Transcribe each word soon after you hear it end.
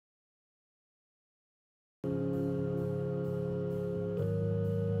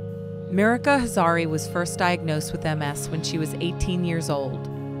Meruka Hazari was first diagnosed with MS when she was 18 years old,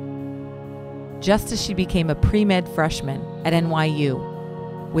 just as she became a pre-med freshman at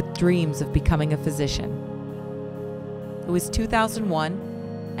NYU with dreams of becoming a physician. It was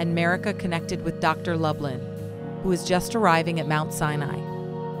 2001, and Meruka connected with Dr. Lublin, who was just arriving at Mount Sinai.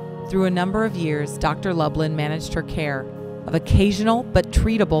 Through a number of years, Dr. Lublin managed her care of occasional but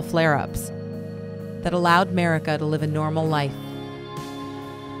treatable flare-ups that allowed Meruka to live a normal life.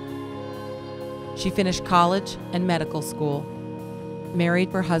 She finished college and medical school, married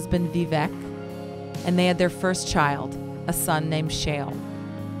her husband Vivek, and they had their first child, a son named Shail.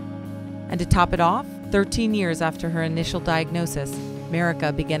 And to top it off, 13 years after her initial diagnosis,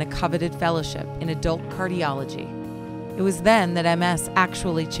 Meruka began a coveted fellowship in adult cardiology. It was then that MS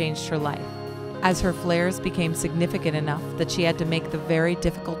actually changed her life, as her flares became significant enough that she had to make the very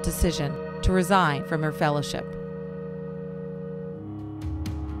difficult decision to resign from her fellowship.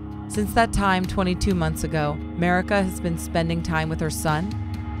 Since that time, 22 months ago, Meruka has been spending time with her son,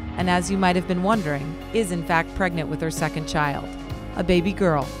 and as you might have been wondering, is in fact pregnant with her second child, a baby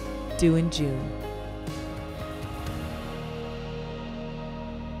girl, due in June.